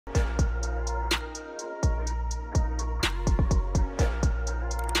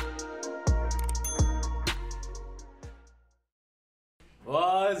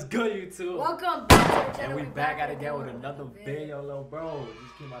good, YouTube? Welcome back to the channel. And we back at it again with another video, little bro.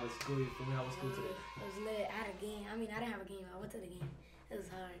 Just came out of school. You feel me? How was school today? It was lit. I had a game. I mean, I didn't have a game. I went to the game. It was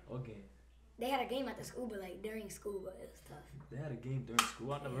hard. What game? They had a game at the school, but like during school, but it was tough. They had a game during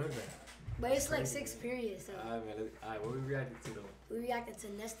school? I never heard that. But it's like 6 periods. So. Alright, man. Alright, what we reacting to though? We reacted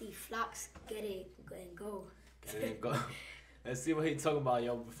to Nesty, Floxks, Get It, and Go. Get it, go. Let's see what he talking about,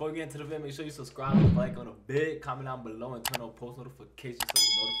 yo. Before we get into the video, make sure you subscribe and like on a big, comment down below, and turn on post notifications so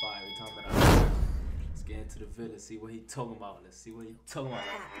you're notified every time that I upload. Let's get into the video. Let's see what he talking about. Let's see what he talking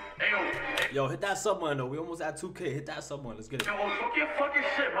about. Yo, hit that sub button though. We almost at 2K. Hit that sub button. Let's get it. Yo, talk your fucking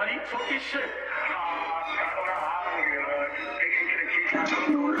shit, buddy. Talk your shit.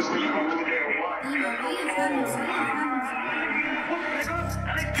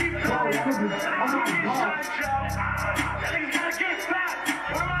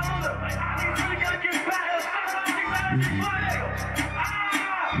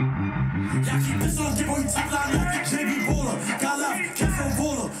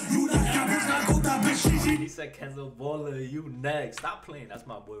 He said Kenzo Baller, you next. Stop playing. That's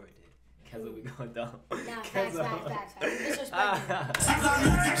my boy right there. Kenzo, we going down. Nah, facts. Disrespect.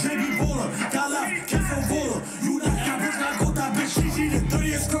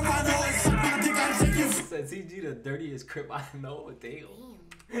 He said CG the dirtiest crip I know. Damn.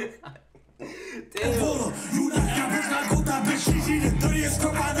 Damn.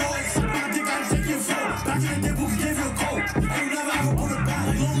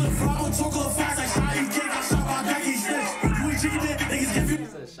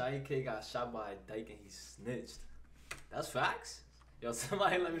 Shy K got shot by a dyke and he snitched. That's facts? Yo,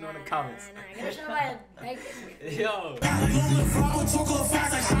 somebody let me know in the comments. Nah, get shot by a dyke. Yo.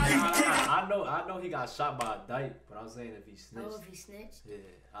 I know he got shot by a dyke, but I'm saying if he snitched. Oh, if he snitched? Yeah,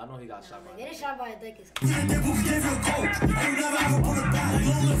 I know he got shot by a dyke. Getting shot by a dyke is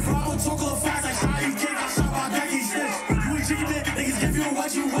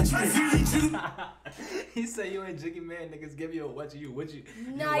He said you ain't jiggy man, niggas give you a what you.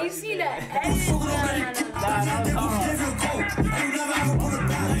 Nah, you see that?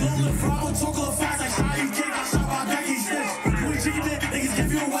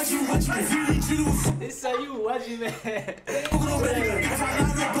 He said you what you man.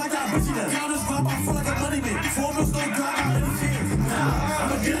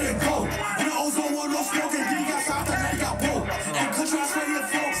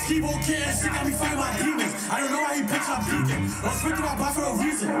 I don't know how he bitch I'm peeking. I'm speaking my boss for a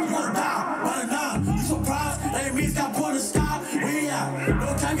reason. You wanna die, wanna nah. You surprised? That means got put in the sky. Where you at?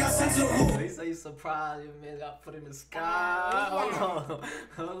 No time got sent to the room. He say you surprised your man got put in the sky. Hold on.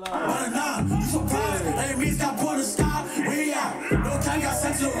 Wanna nah. You surprised? That means got put in the sky. Where you at? No time got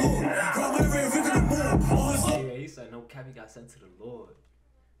sent to the room. From whatever it the moon. Yeah, he said no cabby got sent to the Lord.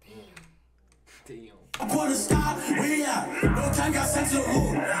 Damn. I put the sky, where you at? No time got sent to the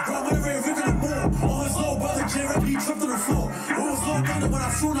room. From whatever it the moon. On his little brother J-Rap, he tripped to the floor. It was low thunder when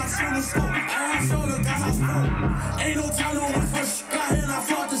I shooting the scope. I ain't showing the guys I spoke. Ain't no time to wait for got here and I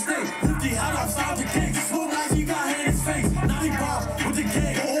fought the stage. Hoopty had outside the cake. Smoke like he got hit in his face. Now he bob with the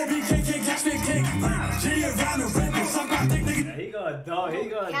cake. Or BKK, catch me a cake. Like, Jenny around the red, suck my dick, nigga. Yeah, he going dog. He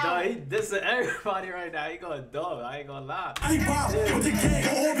dissing everybody right now. He going dog. I ain't gonna lie. Now he bob with the cake.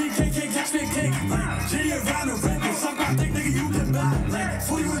 Or BKK, catch me a cake. Like, Jenny around the red, suck my dick, nigga, you get back. Like,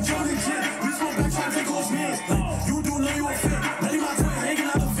 for you a Johnny Jim. We smoke back, try to take off me. Like, you do know you a fit. Let my twin hanging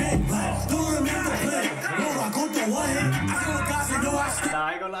out the vent. Like, don't remember the play. No, I go to one hit. I go to guys and know I stick. Nah,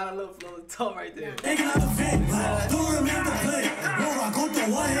 I ain't gonna lie, that little flow of toe right there. Hanging out the vent. Like, don't remember the play. No, I go to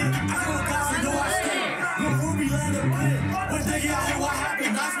one hit. I go to guys and know I stick. No, Ruby land the play. When they get out here, what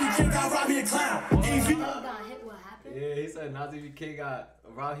happened? Nasty K got robbed me a clown. got hit, what happened? Yeah, he said Nazi K got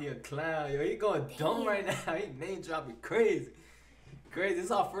around here a clown. Yo, he going dumb right now. He name dropping crazy. Crazy. This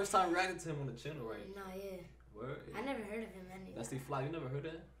is our first time reacting to him on the channel, right? Nah, yeah. Word? I never heard of him anyway. Nesty Fly, you never heard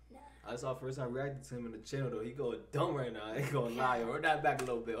that? Nah. That's our first time reacting to him on the channel though. He going dumb right now. I ain't gonna lie. Yo, run that back a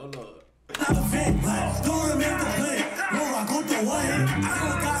little bit. Hold on. Don't remember the play. No, I go to one hit. I go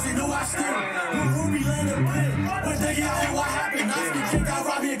to guys and know I stick. No, Ruby land the play. When they get out here, what happened? Nasty K got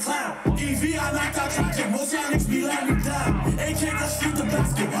robbed me a clown. EV, I knocked out tragic. Most y'all niggas be letting me down. AK go shoot the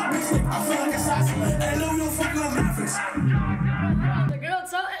basket. I feel like assassin. Hey, no, we don't fuck no Mavericks. The girl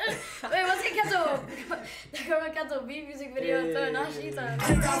told. Wait, what's it Kenzo? The girl in Kenzo beat music video. Now she's on.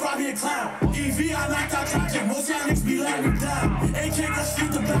 AK got robbed me a clown. EV, I knocked out tragic. Most y'all niggas be letting me down. AK go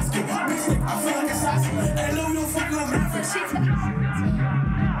shoot the basket. I feel like assassin. Hey, no, we don't fuck no Mavericks.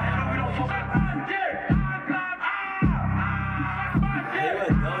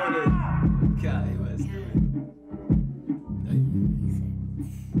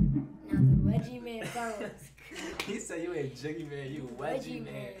 He said you ain't jiggy, man. You wedgie,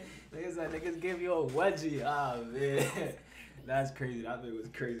 man. Niggas like, niggas give you a wedgie. Ah, man. That's crazy. That thing was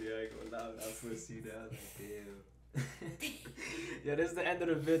crazy. I ain't gonna lie. I first see that. I was like, damn. Yeah, this is the end of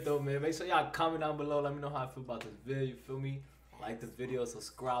the vid, though, man. Make sure y'all comment down below. Let me know how I feel about this vid. You feel me? Like this video,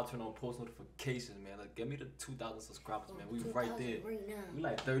 subscribe, turn on post notifications, man. Like, get me to 2,000 subscribers, man. We right there. Right now. We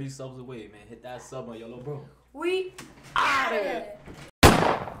like 30 subs away, man. Hit that sub on your little bro. We out of it.